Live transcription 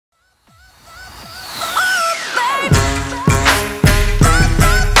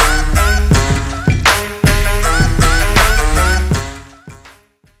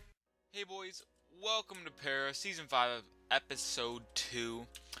Season 5 of Episode 2.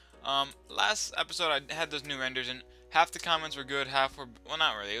 Last episode I had those new renders and half the comments were good, half were, well,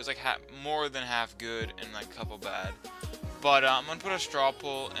 not really, it was like more than half good and like a couple bad. But I'm going to put a straw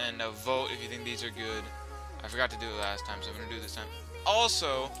poll and vote if you think these are good. I forgot to do it last time, so I'm going to do it this time.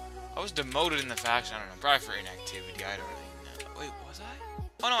 Also, I was demoted in the faction, I don't know, probably for inactivity, I don't really know. Wait, was I?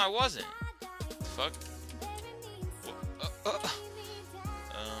 Oh no, I wasn't. What the fuck?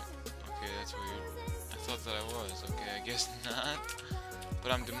 Okay, that's weird. I thought that I was. Okay, I guess not.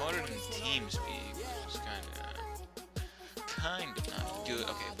 But I'm demoted in TeamSpeak, which is kind of not good.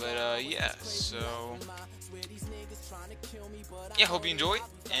 Okay, but yeah. So yeah, hope you enjoy,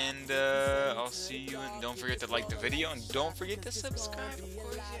 and I'll see you. And don't forget to like the video, and don't forget to subscribe. Of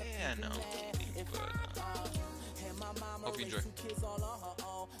course, yeah, no, I'm kidding, but hope you enjoy.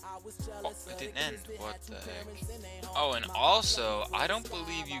 Oh, it didn't end. What the heck? Oh, and also, I don't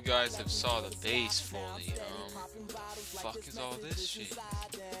believe you guys have saw the base fully. Fuck is all this shit?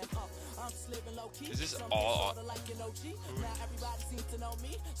 Is this all? Wait,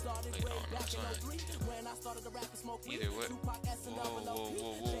 oh no, it's not. Either way.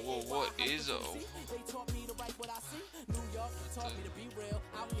 Whoa, what is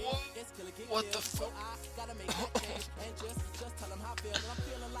What the fuck?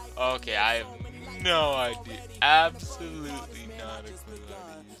 Okay, I have no idea. Absolutely not a clue how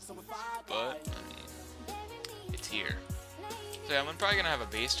to use this. But, I mean, it's here. So yeah, I'm probably gonna have a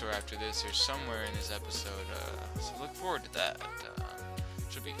base tour after this or somewhere in this episode. So look forward to that.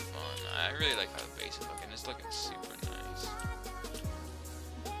 Should be fun. I really like how the base is looking. It's looking super nice.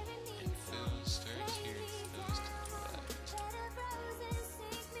 Infuse starts here. Infuse to the left.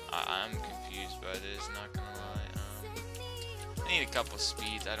 I'm confused by this. Not gonna lie. I need a couple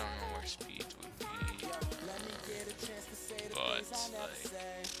speeds. I don't know where speeds would be. But like.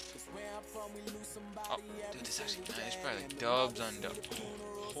 Oh, dude, this actually nice. It's probably like dubs on dubs.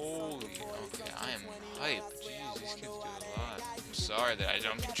 Holy, okay, I am hyped. Jeez, these kids do a lot. I'm sorry that I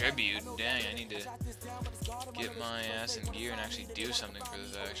don't contribute. Dang, I need to get my ass in gear and actually do something for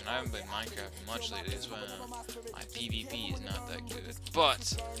this action. I haven't played Minecraft much lately, as well. My PvP is not that good.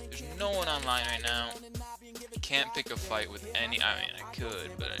 But there's no one online right now. Can't pick a fight with any. I mean, I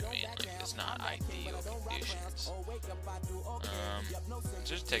could, but I mean, like, it's not ideal conditions.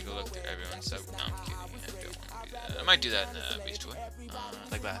 Just take a look through everyone's stuff. No, I'm kidding. I don't want to do that. I might do that in the base tour,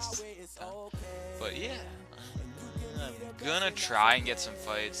 like last time. But yeah, I'm gonna try and get some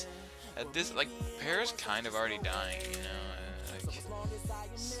fights. At this, like, Para's kind of already dying, you know. Like,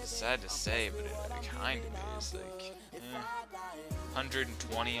 it's sad to say, but it kind of is. Like,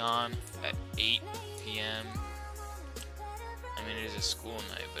 120 on at 8 p.m. I mean, it is a school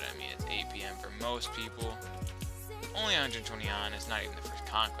night, but I mean, it's 8 p.m. for most people. Only 120 on, it's not even the first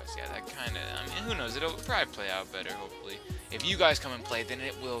conquest. Yeah, that kind of, I mean, who knows, it'll probably play out better, hopefully. If you guys come and play, then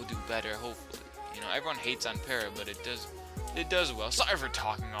it will do better, hopefully. You know, everyone hates on Para, but it does well. Sorry for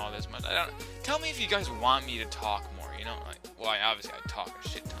talking all this much. Tell me if you guys want me to talk more, you know, like, well, obviously I talk a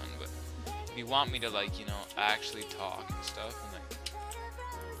shit ton, but if you want me to, like, you know, actually talk and stuff, and, like,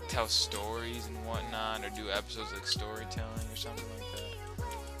 tell stories and whatnot, or do episodes like storytelling or something like that,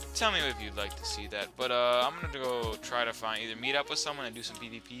 tell me if you'd like to see that. But I'm gonna go try to find, either meet up with someone and do some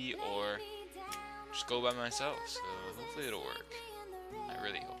PvP, or just go by myself. So hopefully it'll work. I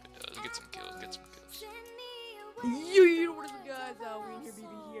really hope it does. Get some kills. Yo, what is up, guys? We're here,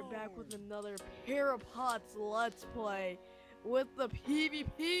 BB here, back with another ParaPots Let's Play with the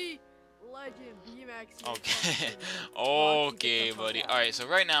PvP Legend BMAX. Okay, okay, buddy. All right, so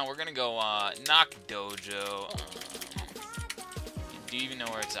right now we're gonna go knock dojo. Do you even know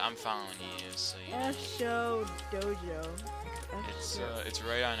where it's at? I'm following you, so you know. Show dojo. It's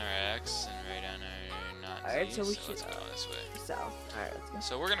right on our X and right on our not. Alright, so we should let's go this way. South. Alright, let's go.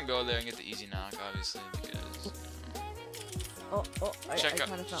 So we're gonna go there and get the easy knock, obviously, because.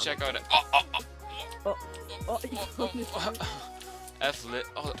 Check out it. F lit.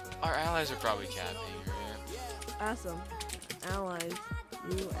 Oh, our allies are probably capping. Right? Awesome. Allies,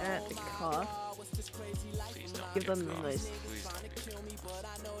 you at the cough. Please don't give them cough. nice. Please don't be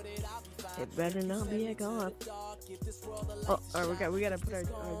cough. It better not be a cough. Oh, alright, we gotta put our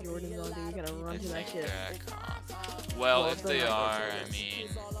Jordans on, dude. We gotta run to that shit. Well, if they are, I mean,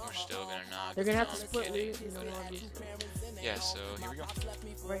 we're still gonna knock. They're gonna have to I'm split kidding, loot, you know, yeah, so here we go.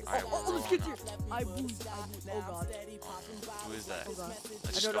 Right. Alright, let's get here. I boost. Oh god. Who is that? Oh god.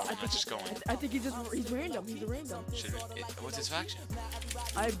 Let's just go. Let's just go in. I think he's random. He's a random. Should we, what's his faction?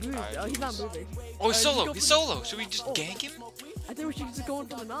 I boost. Oh, he's not moving. Oh, he's solo. He's solo. Should we just gank him? I think we should just go in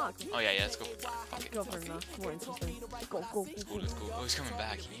for the knock. Oh yeah, let's go for the knock. Fuck it. Go for the knock. More interesting. Go. Let's go. Oh, he's coming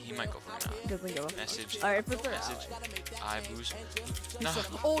back. He might go for a knock. Doesn't go. Message. Alright, put their Message. I boost. He No. said,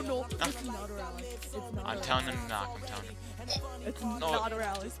 oh no, it's not a rally. It's not I'm a telling him to knock. I'm telling him. It's not a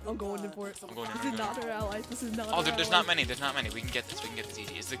rally. I'm going in for it. I'm going in. This is not a rally. This is not a Oh, rally. there's not many. There's not many. We can get this. We can get this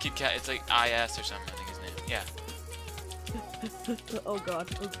easy. It's the Kid Kat. It's like IS or something. I think his name. Yeah. Oh god.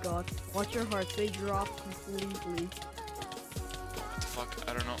 Watch your hearts. They drop completely. What the fuck?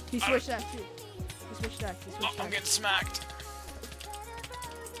 I don't know. He switched that too. He switched that. Oh, I'm getting smacked.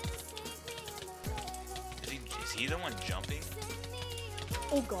 Is he the one jumping?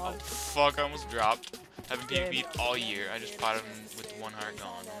 Oh Oh god. fuck! I almost dropped. Haven't been Damn. beat all year. I just potted him with one heart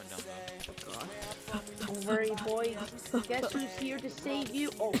gone. I'm a dumbo. Don't worry, boys. Guess who's here to save you?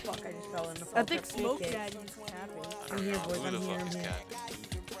 Oh fuck! I just fell in the. I think Smoke Daddy's capping. I don't here, know. boys, Who I'm the here, fuck I'm is here.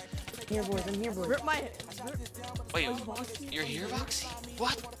 capping? Here, boys. I'm here, boys. Rip my head. Wait, Voxey. you're here, Voxey?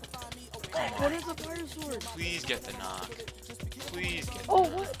 What? Come What on. is a fire sword? Please get the knock. Please get the Oh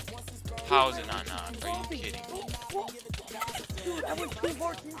knock. what? How is it not knock? Are you kidding me? Dude, I went 2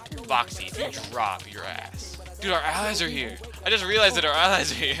 bars into. Voxey, if you drop your ass. Dude, our allies are here. I just realized that our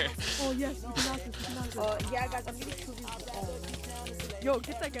allies are here. Oh yes, you can knock this. You can knock this. Yeah, guys, I'm getting 2 views. Oh, Yo,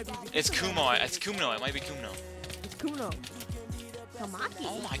 get that guy, baby. It's Kumo. It's Kumno. It might be Kumno. It's Kuno. Tamaki.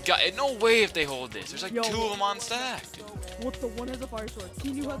 Oh my god. No way if they hold this. There's like Yo. 2 of them on stack. Dude. What the one has a fire sword?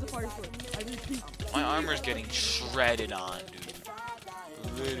 He has a fire sword. I repeat. My armor's getting shredded on, dude.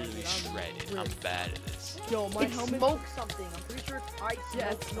 Literally shredded. I'm bad at this. Yo, my It helmet. smoked something. I'm pretty sure it's ice.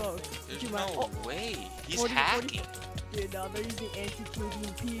 Yeah, it's smoke. There's Dude, no way. He's 40, hacking. Dude, no, they're using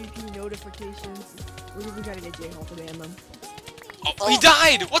anti-cheating PvP notifications. We gotta get J-Hall to ban them. Oh, he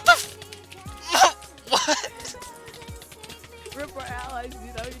died! What the f- What? Rip our allies,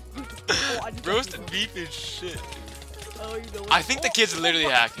 dude. I just Roasted beef is shit, dude. Oh, you know what? I think the kid's literally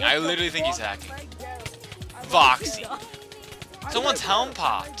hacking. I literally think he's hacking. Voxey. Someone's helm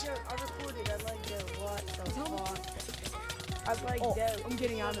popped. I recorded. I like that. What the Helm fuck? I like Oh, that. I'm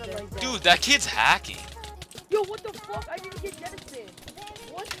getting out of there. Dude, that kid's hacking. Yo, what the fuck? I didn't get jettisoned.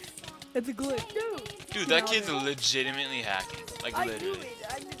 What? It's a glitch. Dude, that kid's legitimately hacking. Like I knew literally. it.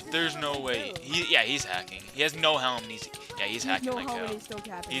 I just didn't There's know no what to way. do. Yeah, he's hacking. He has no helm. And he's hacking no like helmet, hell. he's still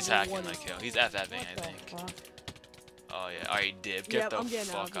capping. He's No hacking one like is- hell. He's FFing, I What the think. fuck? Oh yeah. Alright, dip. Get Yep, the I'm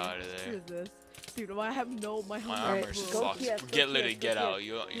getting fuck out of there. What is this? Dude, I have my My helmet. armor's go fucked. PS, go Get PS, literally, go get PS. out.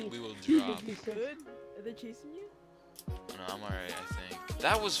 We will drop. Good? Are they chasing you? No, I'm alright, I think.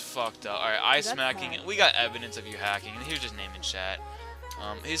 That was fucked up. Alright, eye That's smacking. bad. We got evidence of you hacking. Here's just name in chat.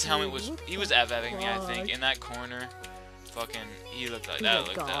 His helmet was, he was FFing me, I think, in that corner. Fucking, he looked like, that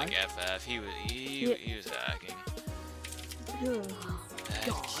looked like FF. He was hacking. Ugh. That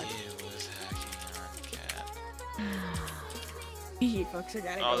God. kid was hacking on cap. Easy, folks. I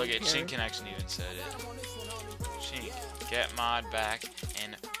gotta Oh, go look at here. Chink Connection even said it. Chink, get mod back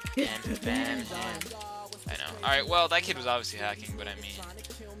and ban him. I know. Alright, well, that kid was obviously hacking, but I mean,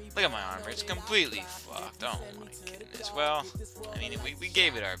 look at my armor. It's completely fucked. Oh my goodness. Well, I mean, we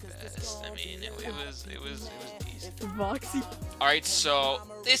gave it our best. I mean, it was decent. Voxey. Alright, so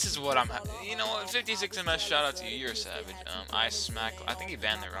this is what you know what, 56 MS, shout out to you. You're a savage. I think he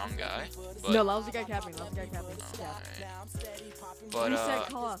banned the wrong guy. But, No, that was the guy capping. Yeah. alright. But, Reset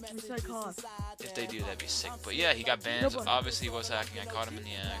cost. if they do, that'd be sick. But yeah, he got banned. No, So but- obviously, he was hacking. I caught him in the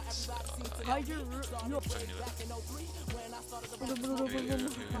act. So, yeah. Hide your no. Fucking do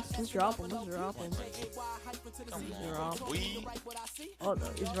Let's drop him. it. Come on, boy. Oh no,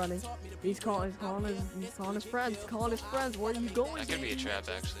 he's running. He's calling his friends. Calling his friends. Where are you going? That could be a trap,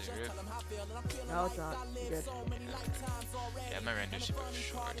 actually. Rip. No, it's not. You're good. Yeah, my render super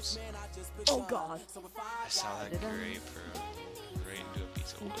shorts. Oh god. I saw that grape, bro. Right into a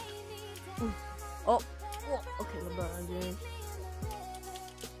piece of wood. Oh. Okay, LeBron James.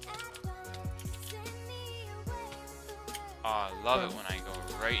 Oh, I love it when I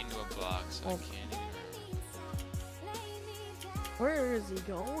go right into a block, so I can't even run. Where is he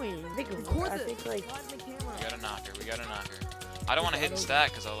going? I think Record I this. think like Slide the camera. We got a knocker. We got a knocker. I don't want to hit and stack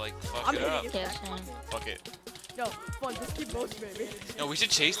because I'll like fuck I'm it up. hitting it. Fuck it. Yo, fun. Just keep motivating me. No, we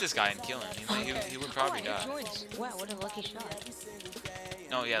should chase this guy and kill him. He would probably die. Wow, what a lucky shot.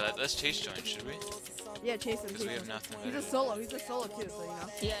 No, yeah, let's chase join, should we? Yeah, chase him. Because we have nothing He's better. a solo. He's a solo too, so you know.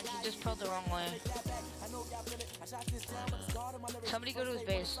 Yeah, and he just pulled the wrong way. Somebody go to his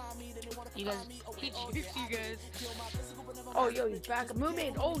base. You guys, he jukes you guys. oh yo, he's back.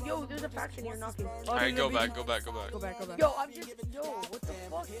 Moomin. Oh yo, there's a faction here knocking. Oh, Alright, no, go no, back, go back, go back. Go back. Yo, I'm just what the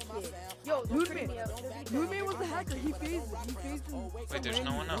fuck, kid? Yo, Moonman was the hacker. He phased in Wait, there's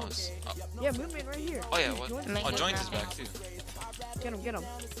no one else. Oh, Yeah, Moonman right here. oh yeah, what? Join- Oh, joint is back too. Get him, get him.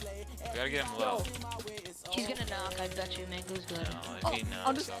 We gotta get him low. He's gonna knock, I bet you Mango's good. No, if he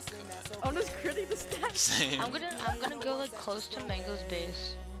knows, I'm just critting the stack. Same. I'm gonna go like close to Mango's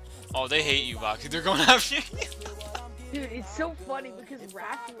base. Oh, they hate you, Voxey. They're going after you. Dude, it's so funny because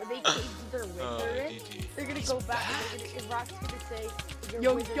Raft, when they change their wizard, GG. they're gonna go back and Raft's gonna say, your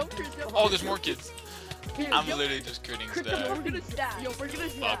Yo, wizard's yo, been yo. Oh, there's more kids. Dude, I'm yo, literally just critting Crit stack. the We're gonna stack. Yo, we're gonna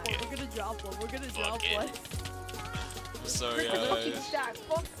drop Fuck one. We're gonna drop one. We're gonna drop it. one. I'm sorry, Crit the fucking guys. stack.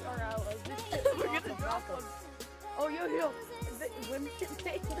 Fuck our allies. This shit We're is gonna awesome. drop one. Oh, yo. When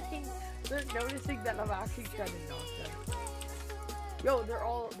they're noticing that I'm actually trying to knock them. Yo, they're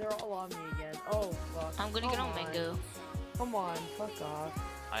all on me again. Oh fuck. I'm gonna get on Mango. Come on, fuck off.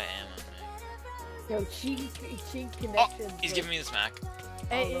 I am on me. Yo, cheat Oh, connections. he's giving me the smack.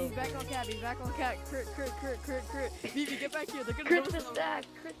 Hey, Oh, he's back on cat. He's back on cat. Crit. Vivi, get back here. They're gonna Crit notice. the stack.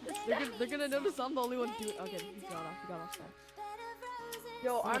 Crit the stack. They're gonna notice I'm the only one doing. Okay, he got off. He got off stack.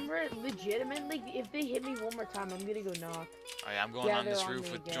 Yo, I'm legitimately. If they hit me one more time, I'm gonna go knock. Alright, I'm going Yeah, on this they're on roof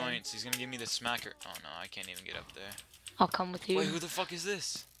me with again. joints. He's gonna give me the smacker. Oh no, I can't even get up there. I'll come with you. Wait, who the fuck is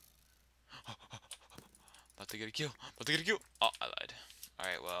this? About to get a kill. About to get a kill. Oh, I lied.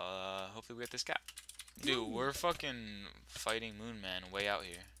 Alright, well, hopefully we get this cap. Dude, we're fucking fighting Moon Man way out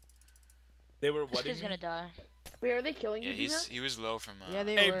here. They were This what? kid's gonna die. Wait, are they killing Yeah, you? he was low from Yeah,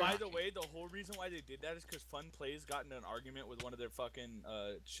 they Hey, were. by the way, the whole reason why they did that is because Fun Plays got in an argument with one of their fucking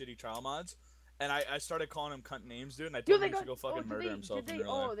shitty trial mods, and I started calling him cunt names, dude, and I told him he should go fucking murder himself in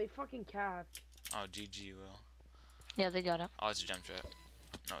real life. Oh, they fucking capped. Oh, GG, Will. Yeah, they got it. Oh, it's a jump trap.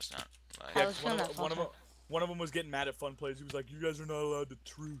 No, it's not. Like, I Yeah, was 'cause feeling that false. one of them was getting mad at Fun Plays. He was like, "You guys are not allowed to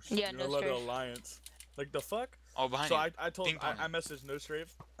truce. Yeah, You're no not allowed to strafe. alliance." Like the fuck? oh, behind So you. I told Ping pong. I messaged No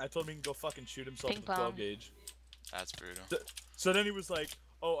Strafe. I told him he can go fucking shoot himself Ping with the 12 pong. gauge. That's brutal. So then he was like,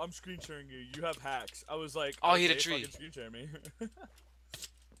 "Oh, I'm screen sharing you. You have hacks." I was like, Oh, he hit a "Okay, tree." fucking screen share me."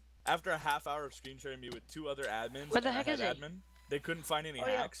 After a half hour of screen sharing me with 2 other admins, Where the and I heck had is he? admin, they couldn't find any Oh,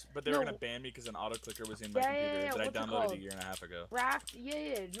 yeah. hacks, but they were No. gonna ban me because an auto clicker was in my Yeah, computer yeah, that I what's it downloaded called? a year and a half ago. Raft,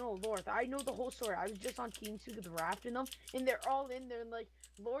 yeah, no, Lord, I know the whole story. I was just on TeamSpeak with Raft and them, and they're all in there, and like,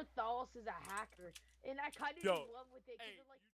 Lord Thalos is a hacker, and I kind of Yo, in love with it, because hey, like.